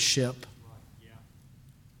stewardship.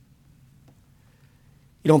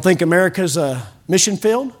 You don't think America's a mission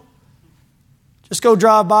field? Just go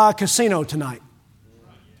drive by a casino tonight.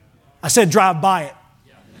 I said drive by it.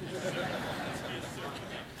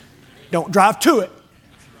 Don't drive to it.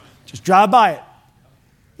 Just drive by it.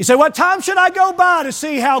 You say, what time should I go by to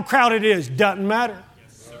see how crowded it is? Doesn't matter.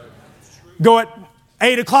 Go at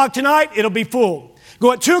 8 o'clock tonight, it'll be full.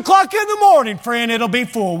 Go at 2 o'clock in the morning, friend, it'll be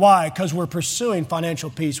full. Why? Because we're pursuing financial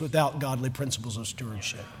peace without godly principles of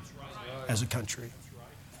stewardship as a country.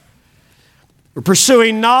 We're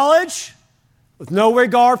pursuing knowledge with no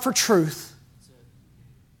regard for truth.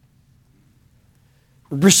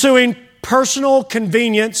 We're pursuing personal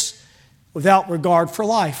convenience without regard for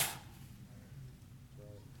life.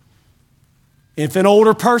 If an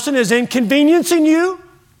older person is inconveniencing you,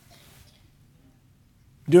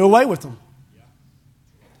 do away with them.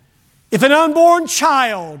 If an unborn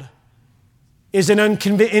child is an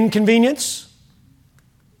inconvenience,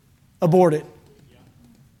 abort it.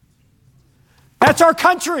 That's our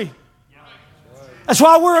country. That's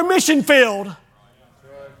why we're a mission field.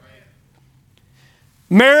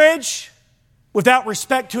 Marriage without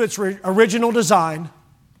respect to its original design.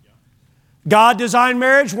 God designed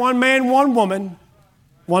marriage, one man, one woman,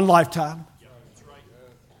 one lifetime.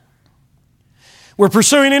 We're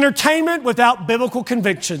pursuing entertainment without biblical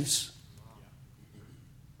convictions.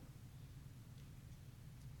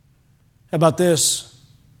 How about this?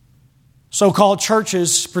 So-called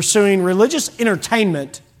churches pursuing religious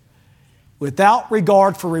entertainment without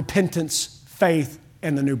regard for repentance, faith,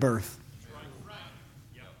 and the new birth.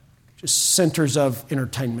 Just centers of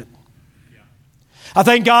entertainment. I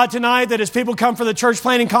thank God tonight that as people come for the church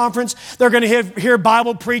planting conference, they're going to hear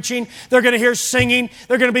Bible preaching. They're going to hear singing.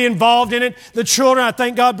 They're going to be involved in it. The children, I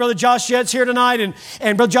thank God Brother Josh Yett's here tonight.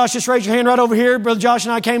 And Brother Josh, just raise your hand right over here. Brother Josh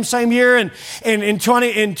and I came same year in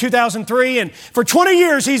 2003. And for 20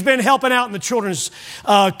 years, he's been helping out in the children's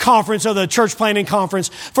conference or the church planting conference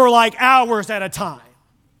for like hours at a time.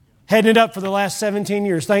 Heading it up for the last 17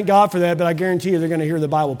 years. Thank God for that, but I guarantee you they're going to hear the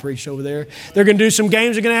Bible preached over there. They're going to do some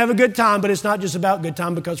games. They're going to have a good time, but it's not just about good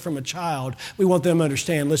time because from a child, we want them to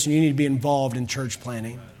understand, listen, you need to be involved in church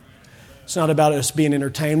planting. It's not about us being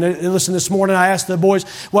entertained. Listen, this morning I asked the boys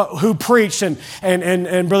who preached, and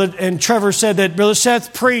Trevor said that Brother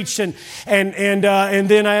Seth preached, and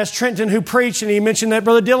then I asked Trenton who preached, and he mentioned that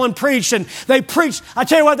Brother Dylan preached, and they preached. I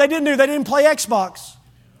tell you what they didn't do. They didn't play Xbox.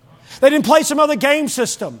 They didn't play some other game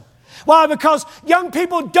system. Why? Because young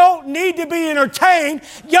people don't need to be entertained.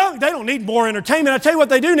 They don't need more entertainment. I tell you what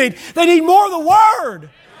they do need. They need more of the Word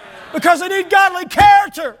because they need godly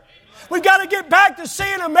character. We've got to get back to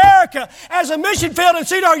seeing America as a mission field and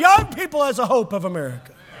seeing our young people as a hope of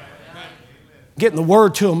America. Getting the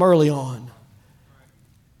Word to them early on.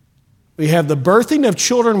 We have the birthing of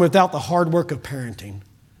children without the hard work of parenting.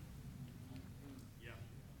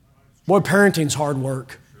 Boy, parenting's hard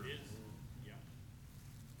work.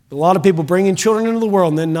 A lot of people bringing children into the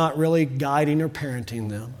world and then not really guiding or parenting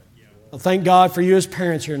them. Well, thank God for you as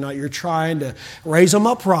parents here tonight. You're trying to raise them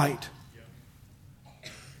up right.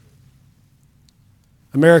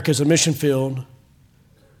 America is a mission field.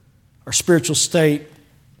 Our spiritual state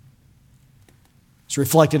It's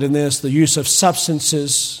reflected in this, the use of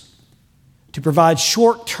substances to provide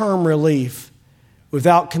short-term relief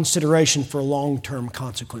without consideration for long-term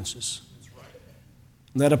consequences.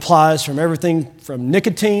 And that applies from everything from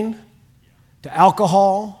nicotine to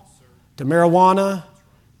alcohol to marijuana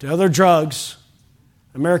to other drugs.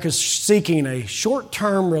 America's seeking a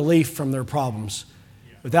short-term relief from their problems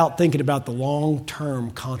without thinking about the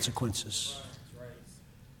long-term consequences.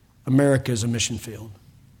 America is a mission field.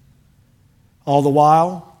 All the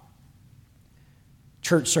while,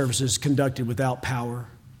 church services conducted without power,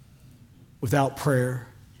 without prayer,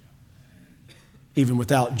 even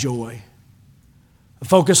without joy. A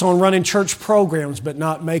focus on running church programs but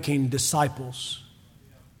not making disciples.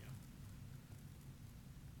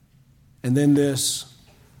 And then this,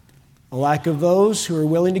 a lack of those who are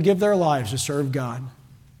willing to give their lives to serve God.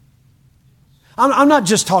 I'm not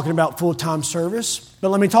just talking about full-time service, but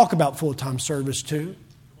let me talk about full-time service too.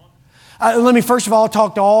 Let me first of all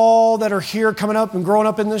talk to all that are here coming up and growing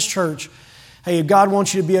up in this church. Hey, if God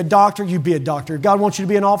wants you to be a doctor, you be a doctor. If God wants you to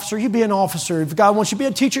be an officer, you be an officer. If God wants you to be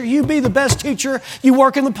a teacher, you be the best teacher. You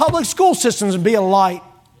work in the public school systems and be a light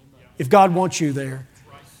if God wants you there.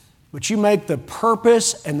 But you make the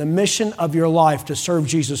purpose and the mission of your life to serve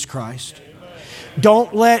Jesus Christ.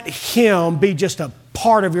 Don't let Him be just a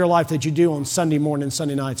part of your life that you do on Sunday morning,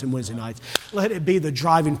 Sunday nights, and Wednesday nights. Let it be the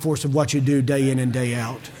driving force of what you do day in and day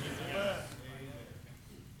out.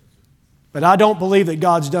 But I don't believe that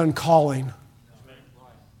God's done calling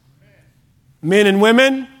men and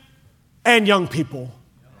women and young people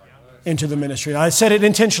into the ministry. I said it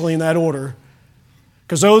intentionally in that order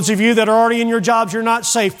because those of you that are already in your jobs, you're not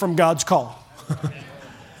safe from God's call.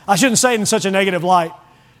 I shouldn't say it in such a negative light.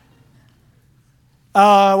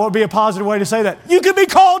 What would be a positive way to say that? You could be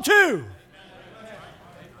called too.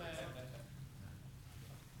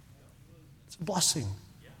 It's a blessing.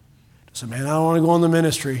 So, man, I don't want to go in the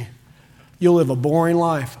ministry. You'll live a boring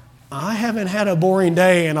life. I haven't had a boring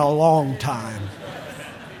day in a long time.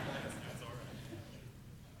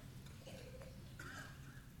 I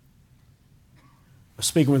was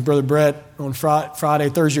speaking with Brother Brett on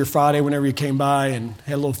Thursday or Friday, whenever he came by and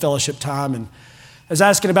had a little fellowship time. And I was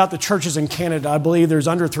asking about the churches in Canada. I believe there's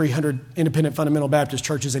under 300 independent fundamental Baptist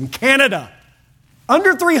churches in Canada.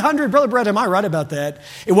 Under 300. Brother Brett, am I right about that?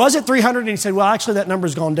 It was at 300, and he said, well, actually, that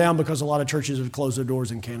number's gone down because a lot of churches have closed their doors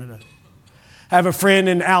in Canada. I have a friend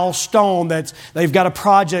in Al Stone they've got a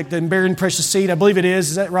project in Bearing Precious Seed, I believe it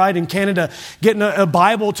is that right, in Canada, getting a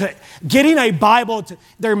Bible.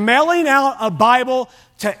 They're mailing out a Bible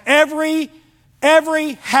to every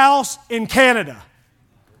house in Canada.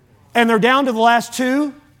 And they're down to the last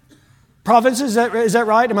two provinces. Is that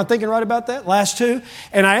right? Am I thinking right about that? Last two.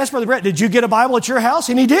 And I asked Brother Brett, did you get a Bible at your house?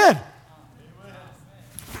 And he did.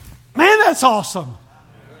 Man, that's awesome.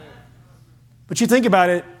 But you think about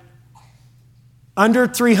it, under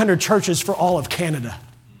 300 churches for all of Canada.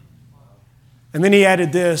 And then he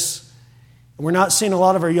added this, we're not seeing a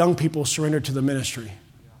lot of our young people surrender to the ministry.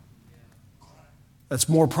 That's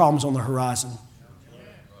more problems on the horizon.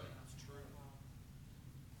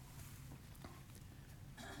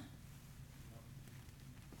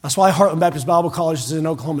 That's why Heartland Baptist Bible College is in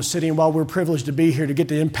Oklahoma City, and while we're privileged to be here to get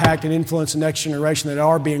to impact and influence the next generation that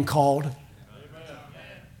are being called,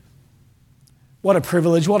 what a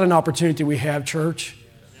privilege, what an opportunity we have, church.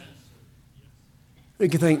 We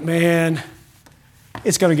can think, man,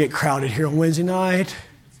 it's going to get crowded here on Wednesday night.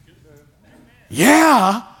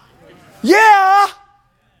 Yeah. No,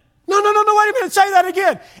 wait a minute, say that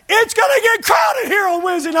again. It's going to get crowded here on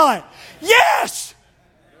Wednesday night. Yes.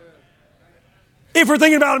 If we're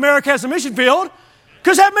thinking about America as a mission field,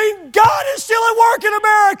 because that means God is still at work in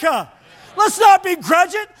America. Let's not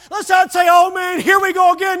begrudge it. Let's not say, oh man, here we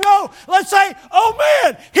go again. No, let's say, oh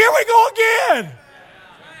man, here we go again.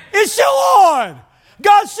 It's still on.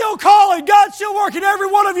 God's still calling. God's still working. Every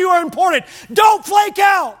one of you are important. Don't flake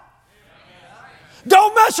out.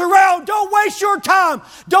 Don't mess around. Don't waste your time.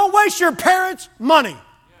 Don't waste your parents' money.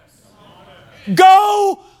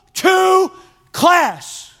 Go to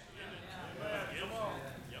class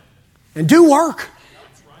and do work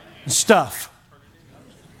and stuff.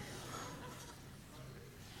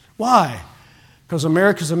 Why? Because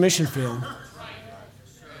America's a mission field.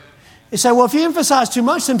 You say, well, if you emphasize too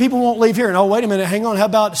much, then people won't leave here. And oh, wait a minute, hang on. How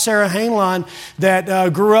about Sarah Hainline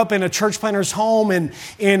that grew up in a church planter's home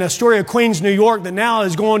in Astoria, Queens, New York, that now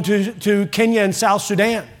is going to Kenya and South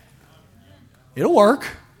Sudan? It'll work.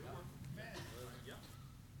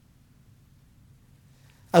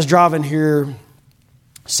 I was driving here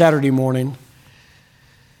Saturday morning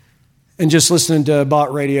and just listening to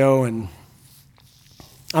Bott Radio, and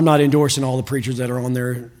I'm not endorsing all the preachers that are on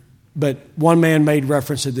there. But one man made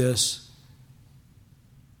reference to this.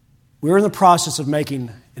 We're in the process of making,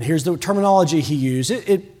 and here's the terminology he used.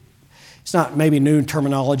 It's not maybe new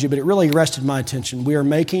terminology, but it really arrested my attention. We are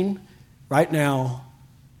making, right now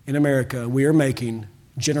in America, we are making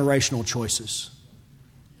generational choices.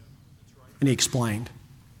 And he explained.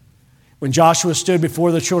 When Joshua stood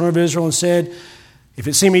before the children of Israel and said, if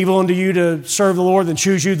it seem evil unto you to serve the Lord, then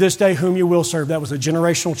choose you this day whom you will serve. That was a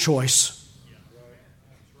generational choice.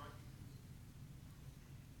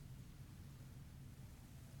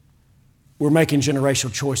 We're making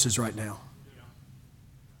generational choices right now.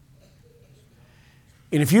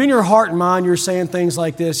 And if you in your heart and mind, you're saying things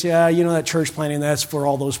like this, yeah, you know that church planting, that's for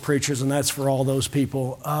all those preachers and that's for all those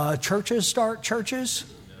people. Churches start churches.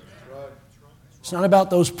 It's not about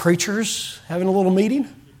those preachers having a little meeting.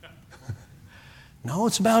 No,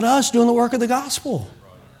 it's about us doing the work of the gospel.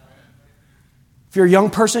 If you're a young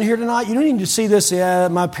person here tonight, you don't need to see this, yeah,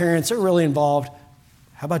 my parents are really involved.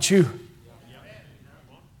 How about you?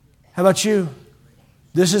 How about you?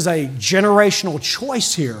 This is a generational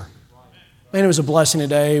choice here. Man, it was a blessing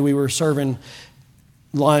today. We were serving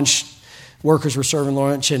lunch. Workers were serving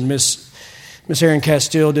lunch, and Miss Erin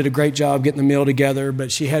Castile did a great job getting the meal together,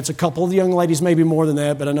 but she had a couple of the young ladies, maybe more than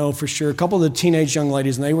that, but I know for sure, a couple of the teenage young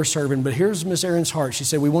ladies, and they were serving. But here's Miss Erin's heart. She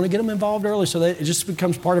said, we want to get them involved early so that it just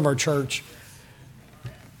becomes part of our church.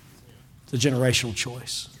 It's a generational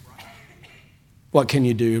choice. What can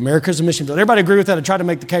you do? America's a mission field. Everybody agree with that? I tried to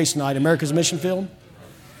make the case tonight. America's a mission field.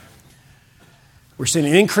 We're seeing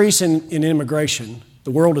an increase in immigration.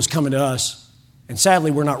 The world is coming to us, and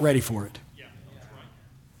sadly, we're not ready for it.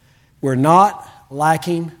 We're not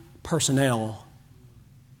lacking personnel.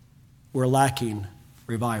 We're lacking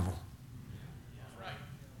revival.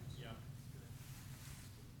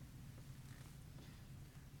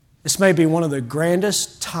 This may be one of the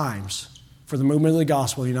grandest times for the movement of the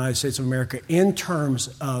gospel in the United States of America in terms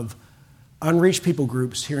of unreached people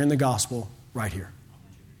groups hearing the gospel right here.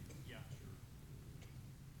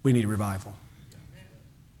 We need revival.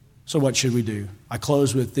 So what should we do? I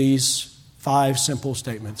close with these 5 simple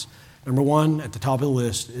statements. Number 1, at the top of the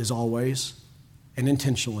list is always and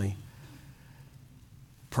intentionally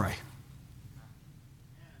pray.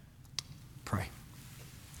 Pray.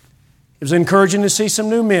 It was encouraging to see some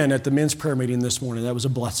new men at the men's prayer meeting this morning. That was a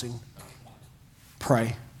blessing.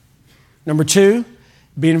 Pray. Number 2,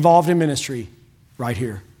 be involved in ministry right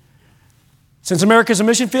here. Since America is a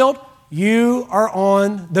mission field, you are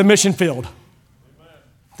on the mission field.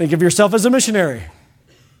 Think of yourself as a missionary.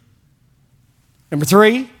 Number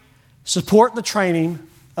 3, support the training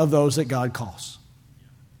of those that God calls.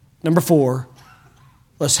 Number 4,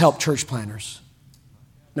 let's help church planners.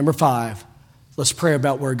 Number 5, let's pray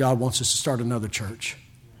about where God wants us to start another church.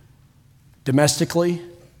 Domestically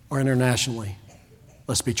or internationally,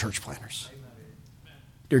 let's be church planners.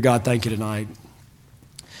 Dear God, thank you tonight.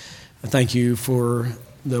 I thank you for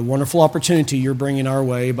the wonderful opportunity you're bringing our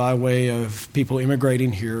way by way of people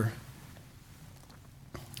immigrating here.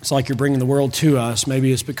 It's like you're bringing the world to us.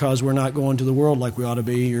 Maybe it's because we're not going to the world like we ought to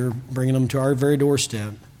be. You're bringing them to our very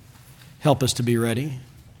doorstep. Help us to be ready.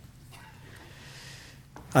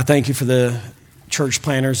 I thank you for the church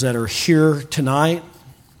planners that are here tonight.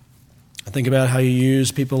 I think about how you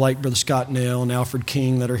use people like Brother Scott Nell and Alfred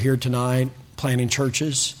King that are here tonight, planning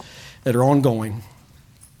churches that are ongoing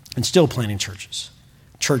and still planning churches.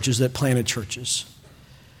 Churches that planted churches.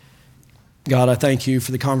 God, I thank you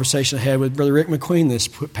for the conversation I had with Brother Rick McQueen this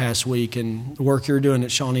past week and the work you're doing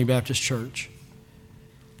at Shawnee Baptist Church.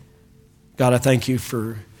 God, I thank you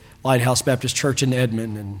for Lighthouse Baptist Church in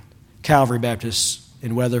Edmond and Calvary Baptist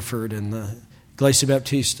in Weatherford and the Iglesia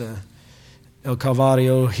Baptista El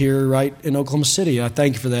Calvario here right in Oklahoma City. I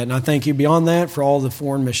thank you for that. And I thank you beyond that for all the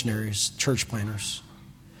foreign missionaries, church planners.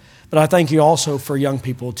 But I thank you also for young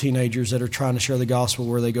people, teenagers that are trying to share the gospel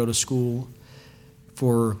where they go to school,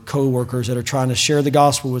 for co-workers that are trying to share the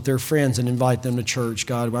gospel with their friends and invite them to church.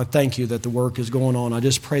 God, I thank you that the work is going on. I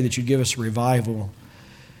just pray that you give us a revival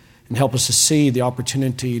and help us to see the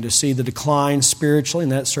opportunity to see the decline spiritually,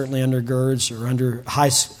 and that certainly undergirds or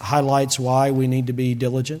highlights why we need to be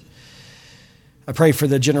diligent. I pray for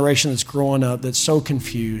the generation that's growing up that's so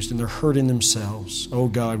confused and they're hurting themselves. Oh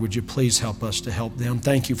God, would you please help us to help them?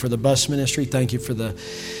 Thank you for the bus ministry. Thank you for the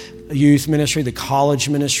youth ministry, the college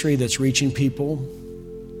ministry that's reaching people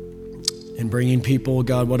and bringing people.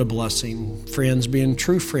 God, what a blessing. Friends being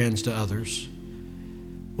true friends to others.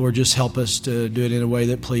 Lord, just help us to do it in a way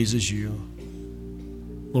that pleases you.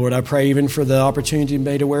 Lord, I pray even for the opportunity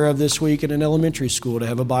made aware of this week in an elementary school to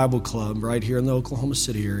have a Bible club right here in the Oklahoma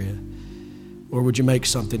City area. Lord, would you make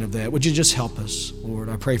something of that? Would you just help us, Lord?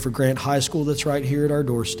 I pray for Grant High School that's right here at our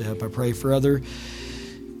doorstep. I pray for other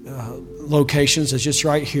locations that's just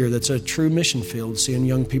right here, that's a true mission field, seeing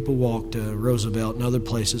young people walk to Roosevelt and other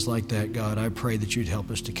places like that. God, I pray that you'd help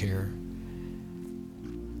us to care.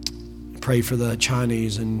 I pray for the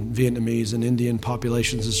Chinese and Vietnamese and Indian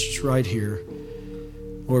populations that's just right here.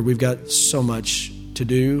 Lord, we've got so much to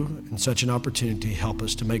do and such an opportunity. Help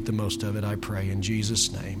us to make the most of it, I pray in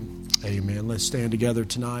Jesus' name. Amen. Let's stand together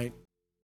tonight.